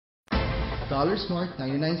Smart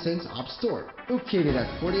 99 cents App Store. Located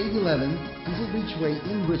at 4811 Diesel Beach Way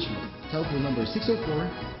in Richmond. Telephone number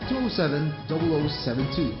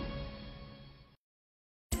 604-207-0072.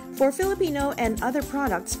 For Filipino and other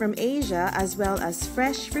products from Asia, as well as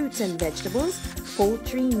fresh fruits and vegetables,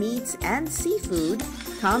 poultry, meats, and seafood,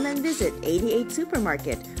 come and visit 88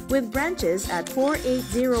 Supermarket with branches at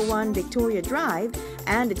 4801 Victoria Drive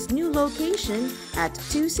and its new location at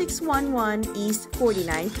 2611 East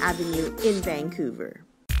 49th Avenue in Vancouver.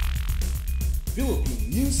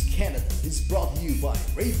 Philippine News Canada is brought to you by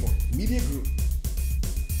Rayford Media Group.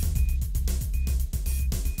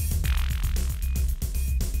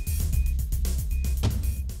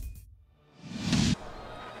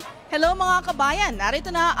 Hello mga kabayan!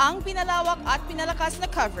 Narito na ang pinalawak at pinalakas na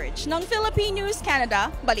coverage ng Philippine News Canada,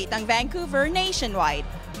 Balitang Vancouver Nationwide.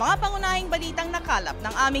 Mga pangunahing balitang nakalap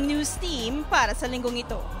ng aming news team para sa linggong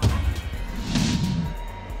ito.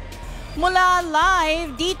 Mula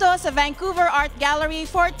live dito sa Vancouver Art Gallery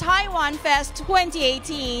for Taiwan Fest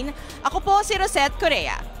 2018, ako po si Rosette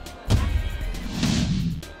Correa.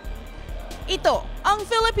 Ito ang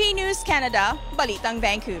Philippine News Canada, Balitang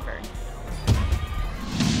Vancouver.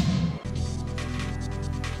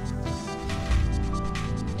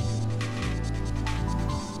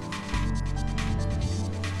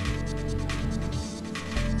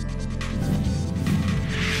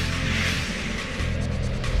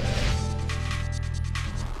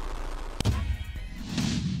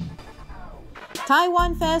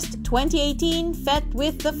 Taiwan Fest 2018 Fet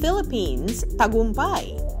with the Philippines,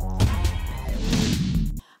 tagumpay.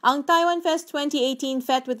 Ang Taiwan Fest 2018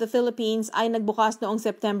 Fet with the Philippines ay nagbukas noong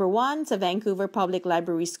September 1 sa Vancouver Public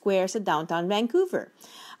Library Square sa downtown Vancouver.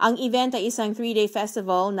 Ang event ay isang 3-day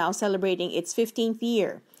festival now celebrating its 15th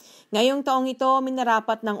year. Ngayong taong ito,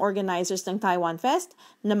 minarapat ng organizers ng Taiwan Fest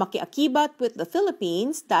na makiakibat with the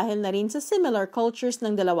Philippines dahil na rin sa similar cultures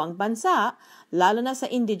ng dalawang bansa, lalo na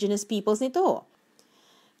sa indigenous peoples nito.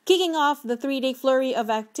 Kicking off the 3-day flurry of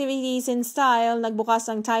activities in style, nagbukas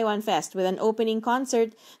ang Taiwan Fest with an opening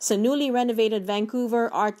concert sa newly renovated Vancouver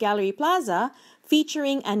Art Gallery Plaza,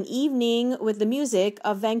 featuring an evening with the music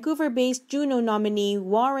of Vancouver-based Juno nominee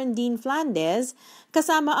Warren Dean Flandes,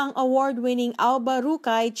 kasama ang award-winning Alba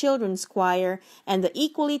Rukay Children's Choir and the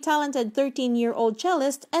equally talented 13-year-old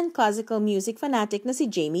cellist and classical music fanatic na si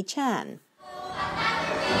Jamie Chan.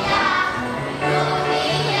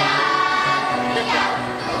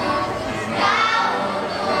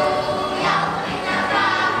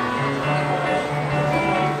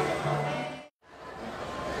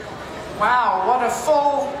 Wow, what a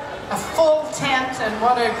full tent and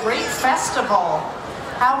what a great festival.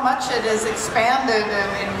 How much it has expanded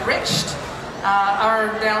and enriched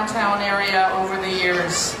our downtown area over the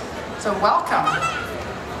years. So welcome.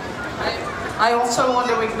 I also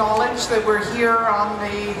want to acknowledge that we're here on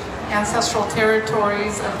the ancestral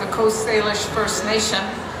territories of the Coast Salish First Nation.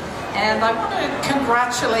 And I want to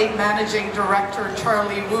congratulate Managing Director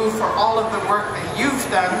Charlie Wu for all of the work that you've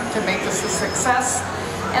done to make this a success.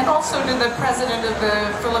 And also to the President of the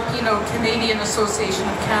Filipino-Canadian Association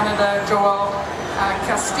of Canada, Joel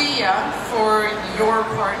Castilla, for your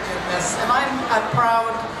part in this. And I'm a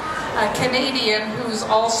proud Canadian who's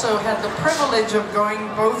also had the privilege of going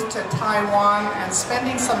both to Taiwan and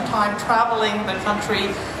spending some time traveling the country,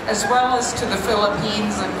 as well as to the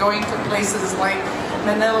Philippines and going to places like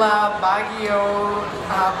Manila, Baguio,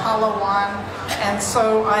 Palawan. And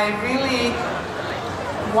so I really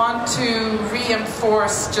want to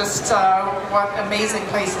reinforce just what amazing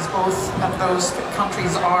places both of those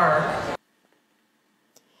countries are.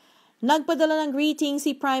 Nagpadala ng greeting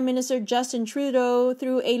si Prime Minister Justin Trudeau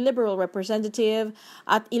through a Liberal representative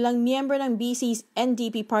at ilang miyembro ng BC's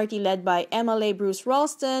NDP party led by MLA Bruce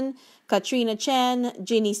Ralston, Katrina Chen,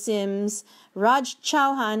 Ginny Sims, Raj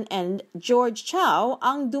Chauhan, and George Chow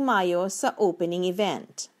ang dumayo sa opening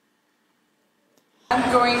event. I'm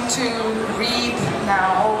going to read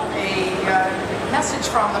now a message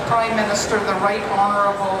from the Prime Minister, the Right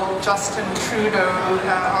Honourable Justin Trudeau,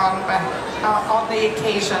 on the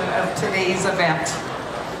occasion of today's event.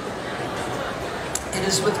 It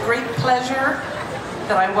is with great pleasure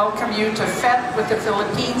that I welcome you to Fet with the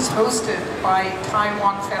Philippines, hosted by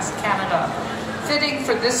Taiwan Fest Canada. Fitting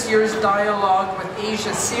for this year's Dialogue with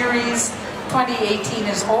Asia series,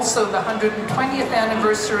 2018 is also the 120th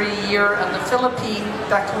anniversary year of the Philippine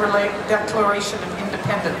Declaration of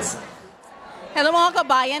Independence. Hello mga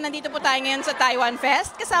kabayan, nandito po tayo ngayon sa Taiwan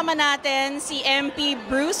Fest. Kasama natin si MP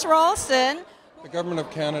Bruce Ralston. The Government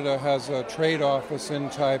of Canada has a trade office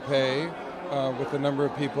in Taipei with a number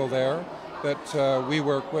of people there that we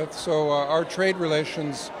work with. So our trade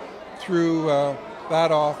relations through that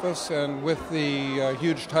office and with the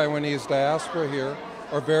huge Taiwanese diaspora here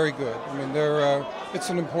are very good. I mean, it's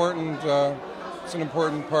an important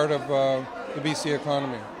part of the BC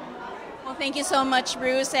economy. Well, thank you so much,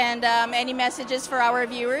 Bruce. And any messages for our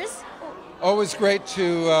viewers? Always great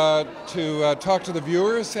to talk to the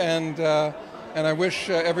viewers, and I wish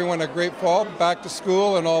everyone a great fall, back to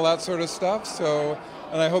school and all that sort of stuff. So,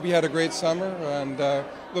 and I hope you had a great summer, and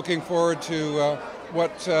looking forward to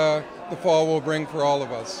what the fall will bring for all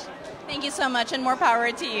of us. Thank you so much, and more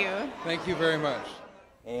power to you. Thank you very much.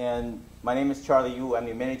 And my name is Charlie Yu. I'm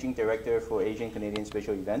the Managing Director for Asian Canadian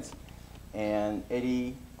Special Events. And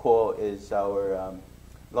Eddie Ko is our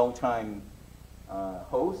longtime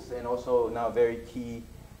host and also now a very key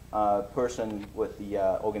person with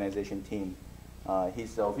the organization team.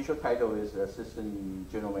 His official title is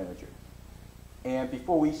Assistant General Manager. And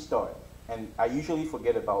before we start, and I usually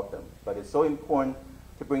forget about them, but it's so important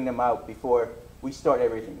to bring them out before we start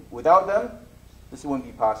everything. Without them, this wouldn't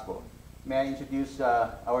be possible. May I introduce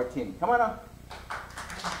our team? Come on up.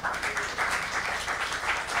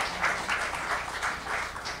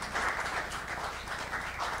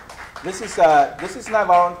 This is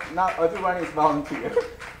not everyone is volunteer,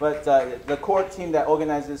 but the core team that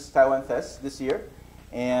organizes Taiwan Fest this year,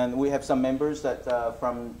 and we have some members that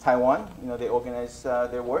from Taiwan. You know, they organize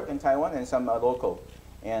their work in Taiwan, and some are local.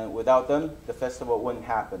 And without them, the festival wouldn't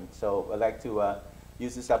happen. So I'd like to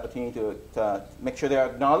use this opportunity to make sure they're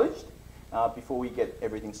acknowledged before we get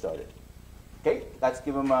everything started. Okay, let's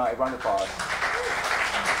give them a round of applause.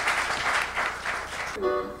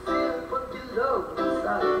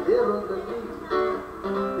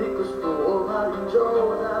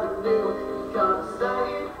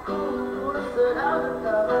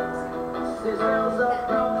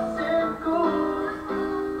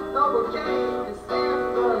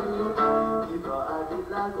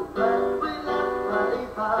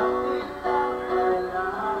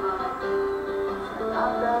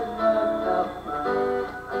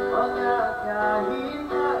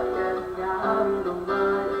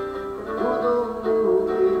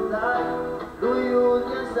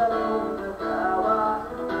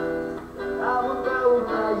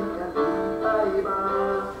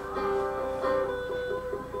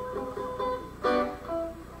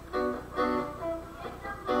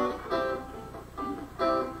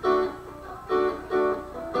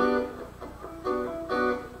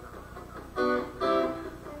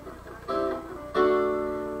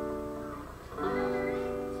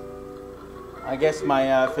 I guess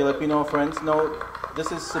my Filipino friends know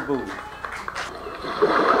this is Cebu.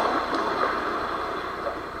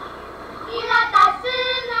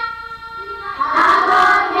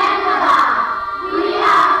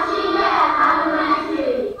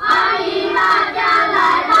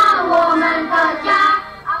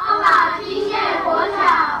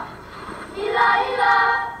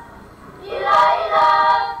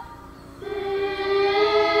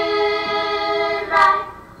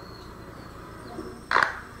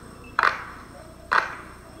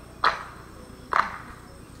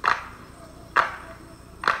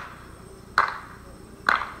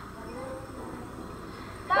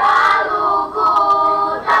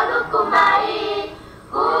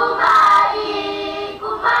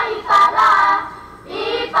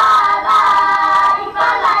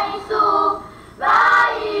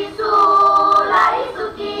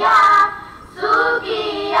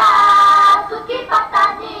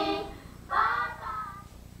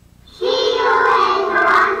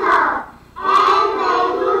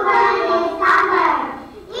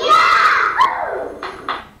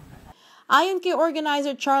 Ayon kay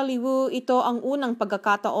organizer Charlie Wu, ito ang unang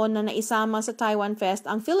pagkakataon na naisama sa Taiwan Fest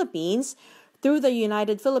ang Philippines through the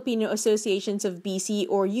United Filipino Associations of BC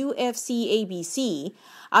or UFC-ABC,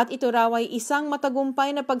 at ito raw ay isang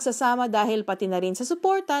matagumpay na pagsasama dahil pati na rin sa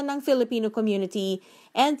suporta ng Filipino community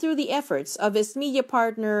and through the efforts of its media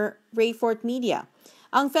partner, Rayfort Media.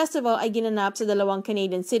 Ang festival ay ginanap sa 2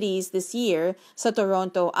 Canadian cities this year, sa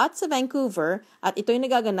Toronto at sa Vancouver, at ito'y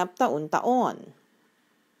nagaganap taon-taon.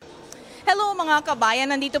 Hello mga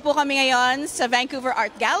kabayan, nandito po kami ngayon sa Vancouver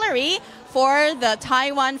Art Gallery for the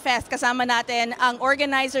Taiwan Fest. Kasama natin ang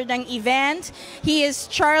organizer ng event. He is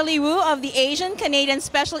Charlie Wu of the Asian Canadian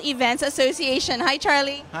Special Events Association. Hi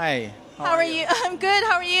Charlie. Hi. How are you? I'm good.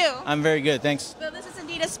 How are you? I'm very good, thanks. Well, this is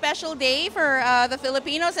indeed a special day for the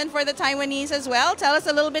Filipinos and for the Taiwanese as well. Tell us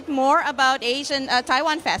a little bit more about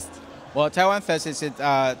Taiwan Fest. Well, Taiwan Fest is its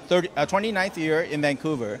 29th year in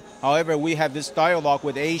Vancouver. However, we have this Dialogue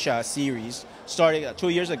with Asia series. started 2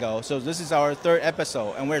 years ago. So this is our third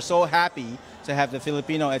episode, and we're so happy to have the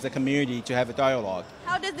Filipino as a community to have a dialogue.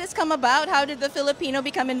 How did this come about? How did the Filipino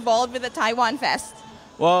become involved with the Taiwan Fest?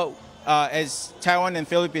 Well, as Taiwan and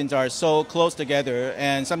Philippines are so close together,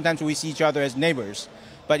 and sometimes we see each other as neighbors,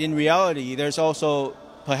 but in reality, there's also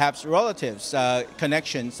perhaps relatives,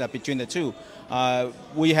 connections between the two.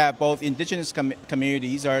 We have both indigenous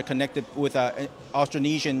communities are connected with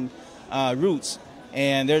Austronesian roots,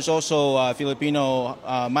 and there's also Filipino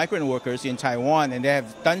migrant workers in Taiwan, and they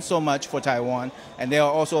have done so much for Taiwan, and they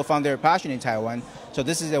also found their passion in Taiwan. So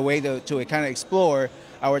this is a way to kind of explore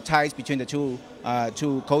our ties between the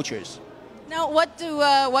two cultures. Now,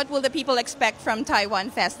 what will the people expect from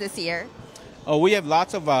Taiwan Fest this year? We have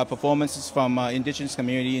lots of performances from indigenous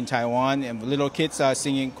community in Taiwan, and little kids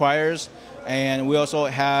singing choirs, and we also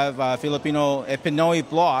have Filipino Pinoy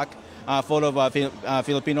block full of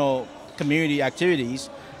Filipino community activities.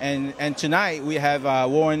 And tonight we have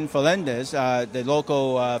Warren Melendez, the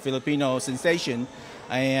local Filipino sensation,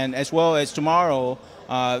 and as well as tomorrow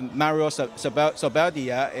Mario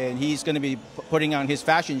Sobeldia, and he's going to be putting on his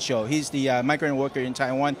fashion show. He's the migrant worker in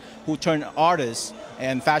Taiwan who turned artist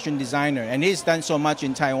and fashion designer, and he's done so much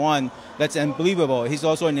in Taiwan that's unbelievable. He's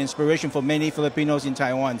also an inspiration for many Filipinos in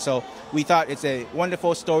Taiwan. So we thought it's a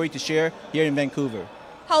wonderful story to share here in Vancouver.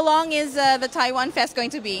 How long is the Taiwan Fest going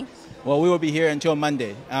to be? Well, we will be here until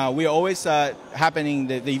Monday. We are always happening.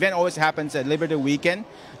 The event always happens at Labor Day weekend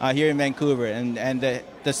here in Vancouver, and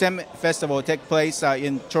the same festival will take place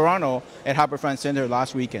in Toronto at Harbourfront Centre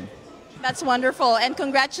last weekend. That's wonderful, and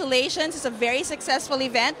congratulations! It's a very successful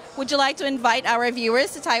event. Would you like to invite our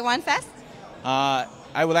viewers to Taiwan Fest?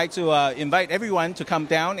 I would like to invite everyone to come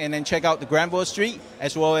down and then check out the Granville Street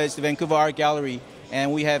as well as the Vancouver Art Gallery.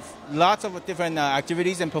 And we have lots of different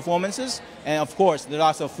activities and performances, and of course,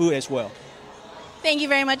 lots of food as well. Thank you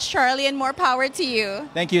very much, Charlie, and more power to you.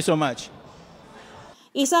 Thank you so much.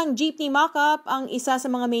 Isang jeepney mock-up ang isa sa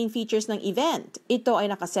mga main features ng event. Ito ay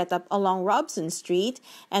nakaset up along Robson Street,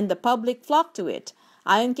 and the public flocked to it.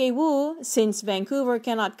 Ayon kay Wu, since Vancouver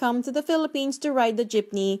cannot come to the Philippines to ride the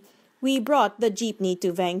jeepney, we brought the jeepney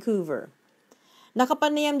to Vancouver.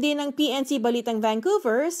 Nakapanayam din ng PNC Balitang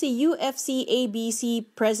Vancouver si UFC-ABC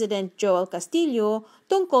President Joel Castillo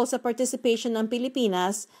tungkol sa participation ng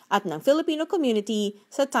Pilipinas at ng Filipino community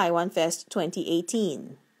sa Taiwan Fest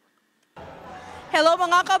 2018. Hello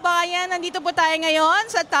mga kabayan, nandito po tayo ngayon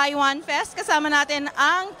sa Taiwan Fest. Kasama natin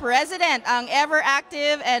ang President, ang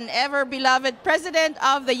ever-active and ever-beloved President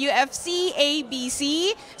of the UFC-ABC,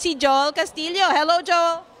 si Joel Castillo. Hello,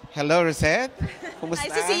 Joel! Hello, Rosette.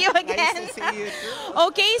 Nice to see you again. Nice to see you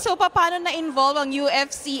too. Okay, so paano na-involve ang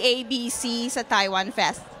UFC-ABC sa Taiwan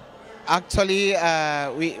Fest? Actually,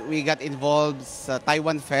 we got involved sa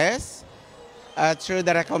Taiwan Fest through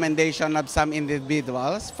the recommendation of some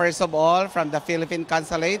individuals. First of all, from the Philippine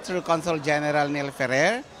Consulate through Consul General Neil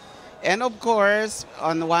Ferrer. And of course,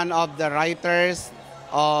 on one of the writers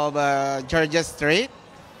of Georgia Street.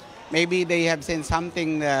 Maybe they have seen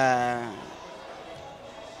something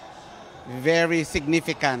very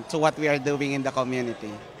significant to what we are doing in the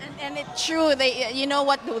community. And it's true, you know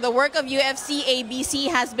what, the work of UFC-ABC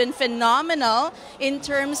has been phenomenal in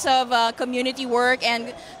terms of community work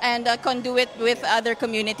and conduit with other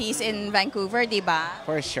communities in Vancouver, di ba?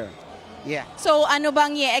 For sure, yeah. So ano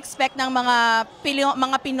bang i-expect ng mga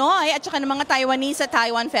Pinoy at saka ng mga Taiwanese sa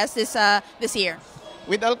Taiwan Fest this year?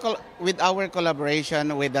 With our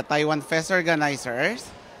collaboration with the Taiwan Fest organizers,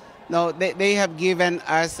 no, they have given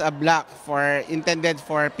us a block intended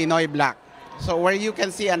for Pinoy block. So where you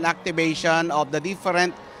can see an activation of the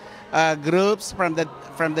different groups from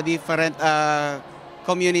the different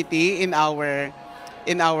community in our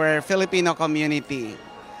Filipino community.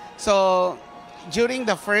 So during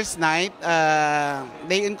the first night,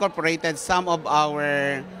 they incorporated some of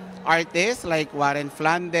our artists like Warren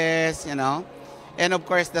Melendez, you know, and of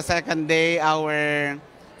course the second day our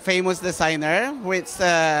famous designer, which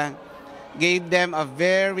gave them a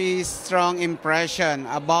very strong impression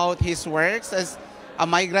about his works as a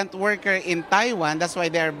migrant worker in Taiwan. That's why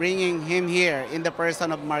they are bringing him here in the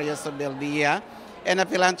person of Mario Sobeldia and a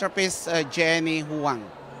philanthropist, Jenny Huang.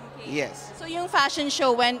 Okay. Yes. So yung fashion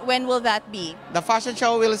show, when will that be? The fashion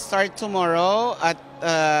show will start tomorrow at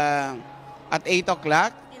 8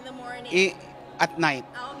 o'clock. In the morning? At night.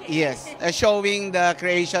 Oh, okay. Yes. Showing the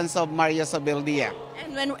creations of Mario Sobeldia.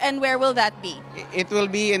 And where will that be? It will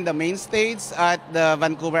be in the main stage at the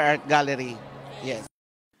Vancouver Art Gallery. Yes.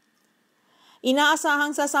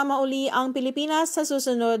 Inaasahang sasama uli ang Pilipinas sa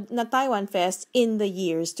susunod na Taiwan Fest in the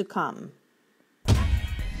years to come.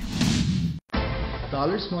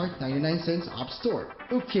 Dollar Smart 99 cents Op Store,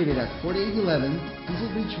 located at 4811 Diesel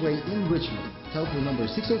Beach Way in Richmond. Telephone number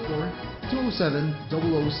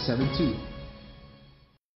 604-207-0072.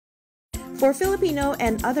 For Filipino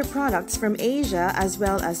and other products from Asia, as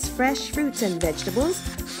well as fresh fruits and vegetables,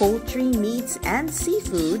 poultry, meats, and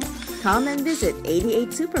seafood, come and visit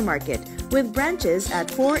 88 Supermarket with branches at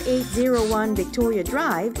 4801 Victoria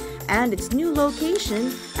Drive and its new location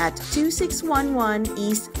at 2611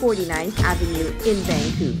 East 49th Avenue in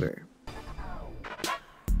Vancouver.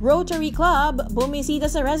 Rotary Club bumisita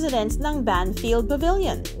sa residents ng Banfield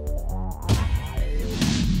Pavilion.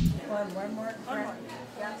 One more.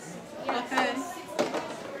 Yes. Okay.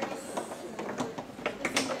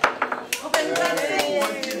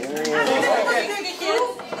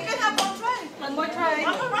 One more try.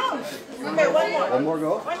 Okay, one more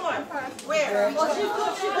go? One more. Where?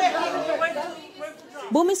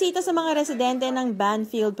 Bumisita sa mga residente ng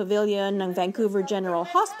Banfield Pavilion ng Vancouver General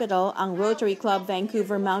Hospital ang Rotary Club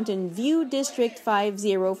Vancouver Mountain View District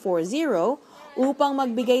 5040 upang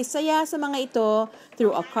magbigay saya sa mga ito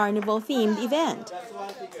through a carnival-themed event.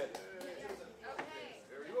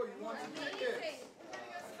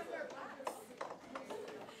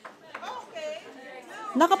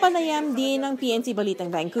 Nakapanayam din ng PNC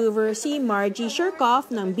Balitang Vancouver si Margie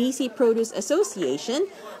Sherkoff ng BC Produce Association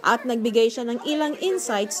at nagbigay siya ng ilang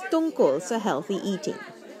insights tungkol sa healthy eating.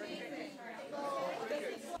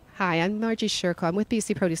 Hi, I'm Margie Sherko. I'm with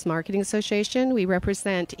BC Produce Marketing Association. We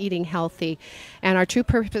represent eating healthy. And our true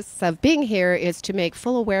purpose of being here is to make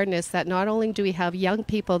full awareness that not only do we have young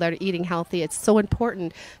people that are eating healthy, it's so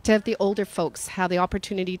important to have the older folks have the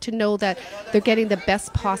opportunity to know that they're getting the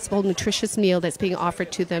best possible nutritious meal that's being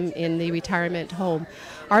offered to them in the retirement home.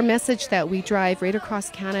 Our message that we drive right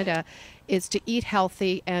across Canada is to eat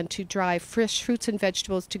healthy and to drive fresh fruits and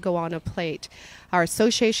vegetables to go on a plate. Our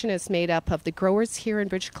association is made up of the growers here in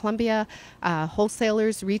British Columbia,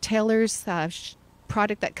 wholesalers, retailers,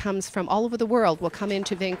 product that comes from all over the world will come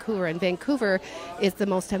into Vancouver, and Vancouver is the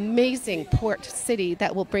most amazing port city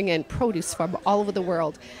that will bring in produce from all over the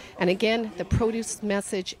world. And again, the produce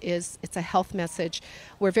message it's a health message.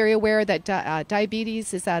 We're very aware that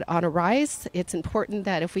diabetes is on a rise. It's important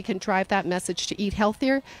that if we can drive that message to eat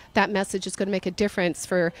healthier, that message is going to make a difference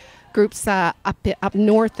for groups up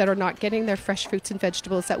north that are not getting their fresh fruits and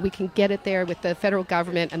vegetables, that we can get it there with the federal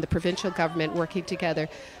government and the provincial government working together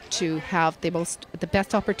to have the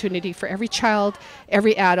best opportunity for every child,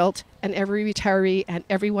 every adult, and every retiree, and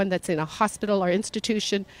everyone that's in a hospital or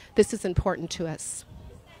institution. This is important to us.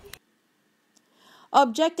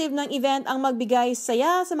 Objective ng event ang magbigay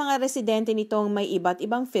saya sa mga residente nitong may iba't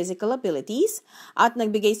ibang physical abilities at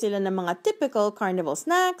nagbigay sila ng mga typical carnival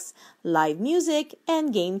snacks, live music,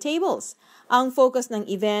 and game tables. Ang focus ng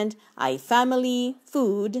event ay family,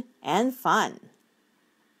 food, and fun.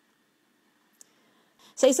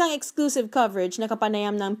 Sa isang exclusive coverage na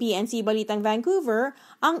kapanayam ng PNC Balitang Vancouver,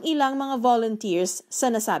 ang ilang mga volunteers sa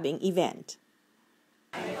nasabing event.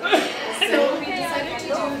 So we decided to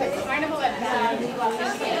do the carnival at Banfield.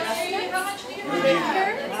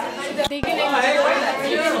 They can enjoy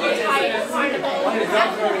the entire carnival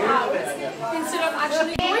at their house instead of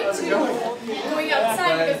actually going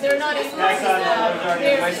outside because they're not in classes now.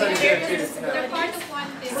 They're part of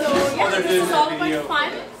one thing. So yes, this is all about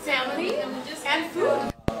fun, family, and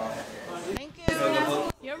food. Thank you.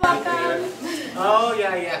 You're welcome. Oh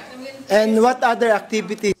yeah. And what other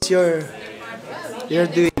activities you're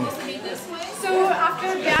doing? So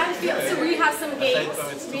after Banfield, so we have some games.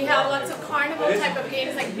 We have lots of carnival type of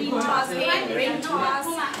games like bean toss game, ring toss,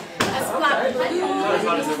 a splat balloon,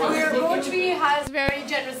 where Rotary has very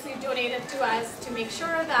generously donated to us to make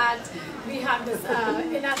sure that we have this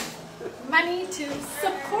enough money to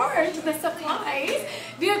support the supplies.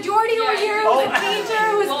 We have Jordy over here, who's a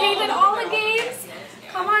painter, who's painted all the games.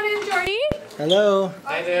 Come on in, Jordy. Hello.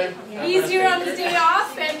 Hi there. He's here on the day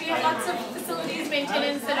off, and we have lots of facilities,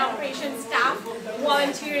 maintenance, and operations staff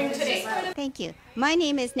volunteering today. Thank you. My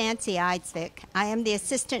name is Nancy Eidsvik. I am the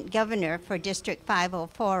Assistant Governor for District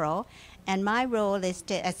 5040, and my role is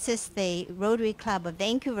to assist the Rotary Club of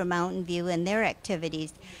Vancouver Mountain View in their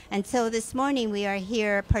activities. And so this morning we are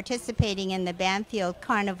here participating in the Banfield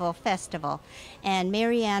Carnival Festival, and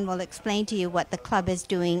Mary Ann will explain to you what the club is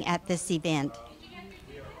doing at this event.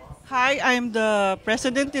 Hi, I'm the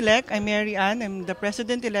President-elect. I'm Mary Ann. I'm the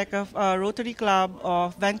President-elect of Rotary Club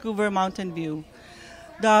of Vancouver Mountain View.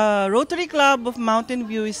 The Rotary Club of Mountain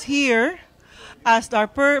View is here as our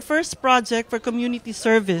first project for community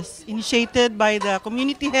service, initiated by the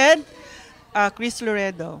community head, Chris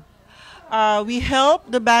Loredo. We help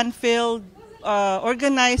the Banfield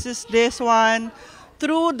organizes this one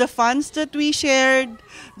through the funds that we shared,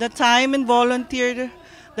 the time and volunteer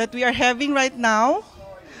that we are having right now,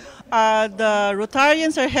 the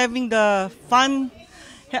Rotarians are having the fun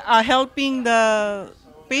helping the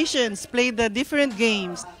patients play the different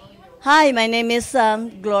games. Hi, my name is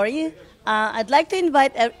Glory. I'd like to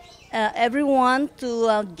invite everyone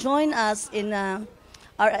to join us in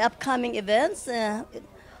our upcoming events,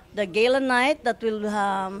 the gala night that will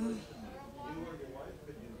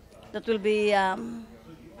be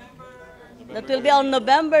on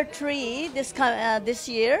November 3 this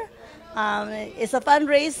year. It's a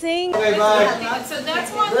fundraising. So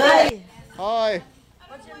that's one thing. Hi.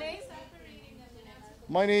 What's your name?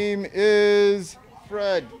 My name is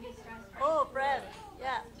Fred. Oh, Fred.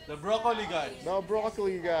 Yeah. The broccoli guy. The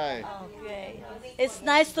broccoli guy. Okay. It's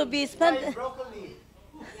nice to be spent.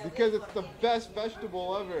 Because it's the best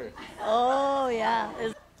vegetable ever. Oh, yeah.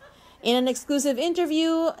 In an exclusive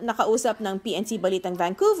interview, nakausap ng PNC Balitang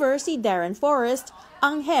Vancouver si Darren Forrest,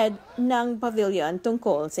 ang head ng pavilion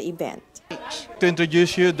tungkol sa event. To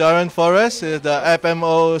introduce you, Darren Forrest is the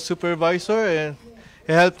FMO supervisor, and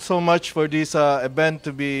he helped so much for this event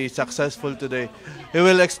to be successful today. He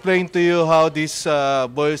will explain to you how this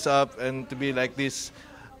boils up and to be like this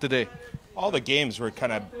today. All the games were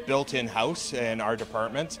kind of built in-house in our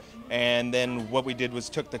department, and then what we did was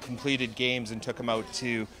took the completed games and took them out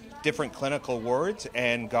to different clinical wards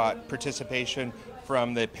and got participation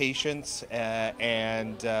from the patients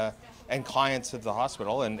and clients of the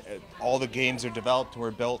hospital, and all the games are developed,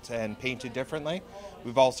 were built and painted differently.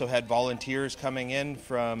 We've also had volunteers coming in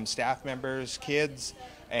from staff members, kids,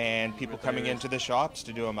 and people coming into the shops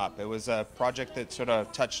to do them up. It was a project that sort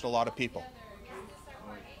of touched a lot of people.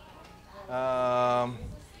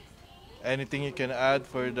 Anything you can add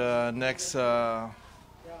for the next?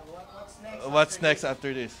 What's next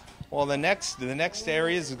after this? Well, the next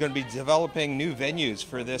areas is going to be developing new venues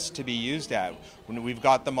for this to be used at. When we've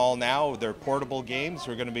got them all now, they're portable games.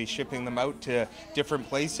 We're going to be shipping them out to different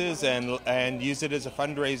places and use it as a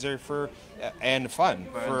fundraiser for and fun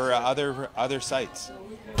for other sites.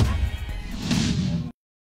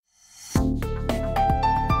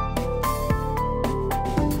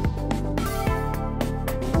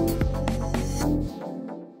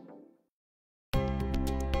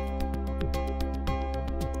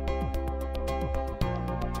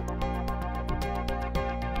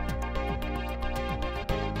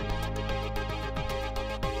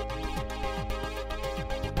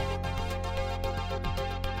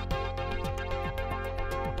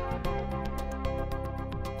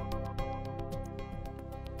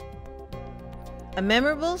 A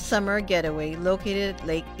memorable summer getaway located at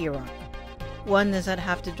Lake Erie. One does not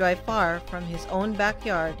have to drive far from his own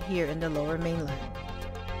backyard here in the Lower Mainland.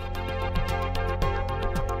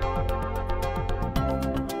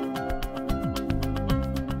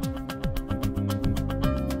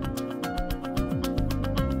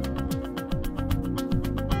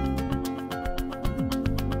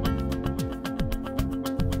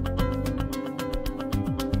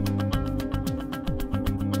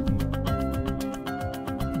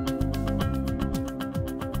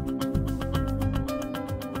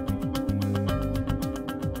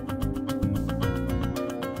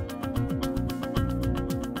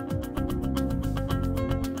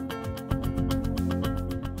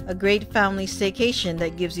 A great family staycation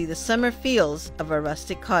that gives you the summer feels of a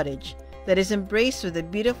rustic cottage that is embraced with a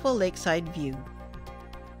beautiful lakeside view.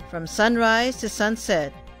 From sunrise to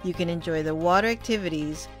sunset, you can enjoy the water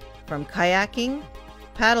activities from kayaking,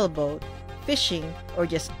 paddleboat, fishing, or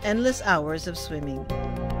just endless hours of swimming.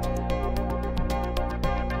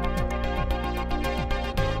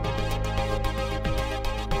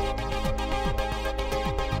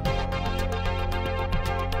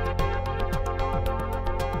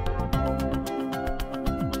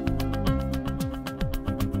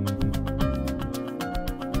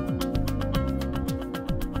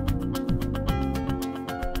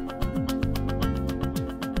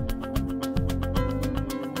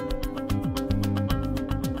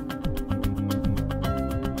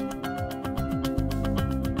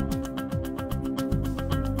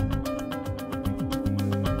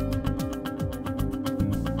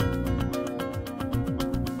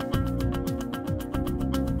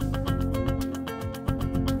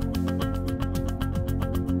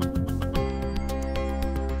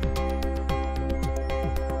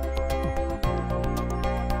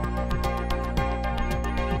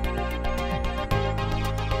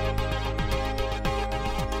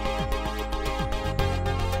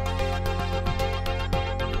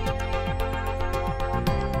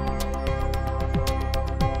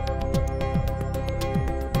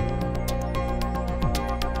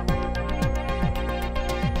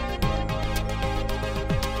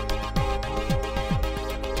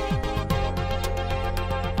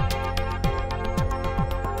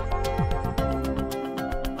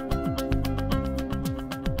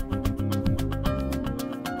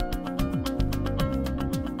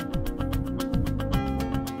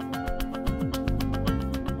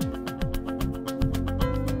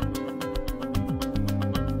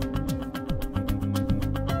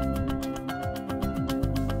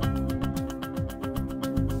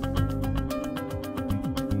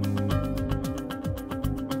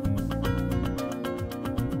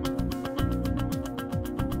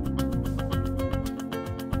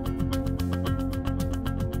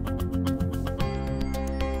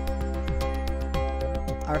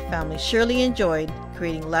 our family surely enjoyed,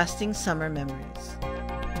 creating lasting summer memories.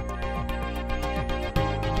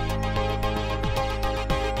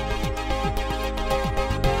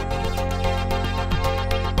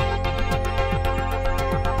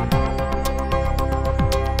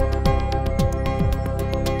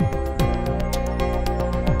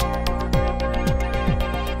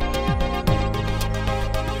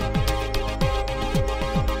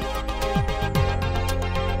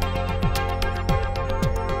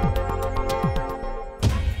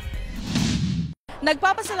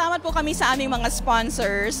 Nagpapasalamat po kami sa aming mga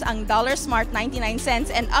sponsors, ang Dollar Smart 99 cents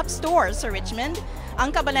and Up Store sa Richmond,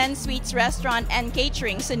 ang Kabalan Sweets Restaurant and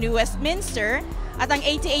Catering sa New Westminster, at ang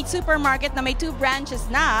 88 Supermarket na may 2 branches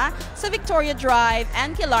na sa Victoria Drive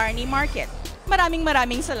and Killarney Market.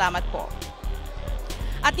 Maraming salamat po.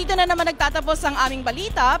 At dito na naman nagtatapos ang aming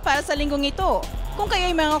balita para sa linggong ito. Kung kayo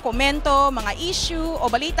ay mga komento, mga issue o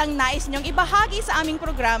balitang nais niyong ibahagi sa aming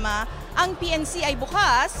programa, ang PNC ay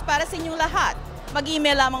bukas para sa inyong lahat.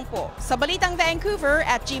 Mag-email lamang po sa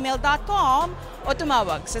balitangvancouver@gmail.com o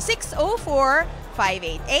tumawag sa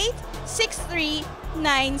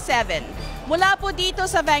 604-588-6397. Mula po dito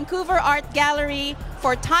sa Vancouver Art Gallery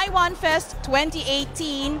for Taiwan Fest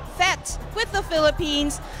 2018 Fete with the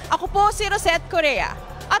Philippines, ako po si Rosette Correa.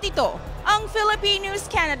 At ito ang Philippine News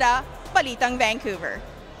Canada, Balitang Vancouver.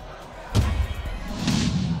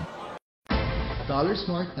 Dollar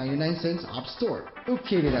Smart 99 cents Up Store,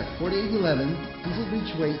 located at 4811 Diesel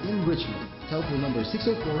Beach Way in Richmond. Telephone number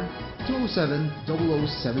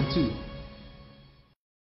 604-207-0072.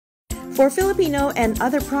 For Filipino and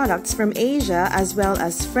other products from Asia, as well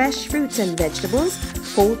as fresh fruits and vegetables,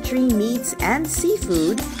 poultry, meats, and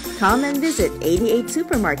seafood, come and visit 88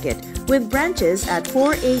 Supermarket with branches at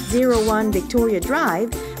 4801 Victoria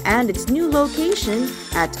Drive and its new location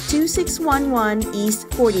at 2611 East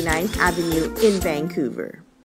 49th Avenue in Vancouver.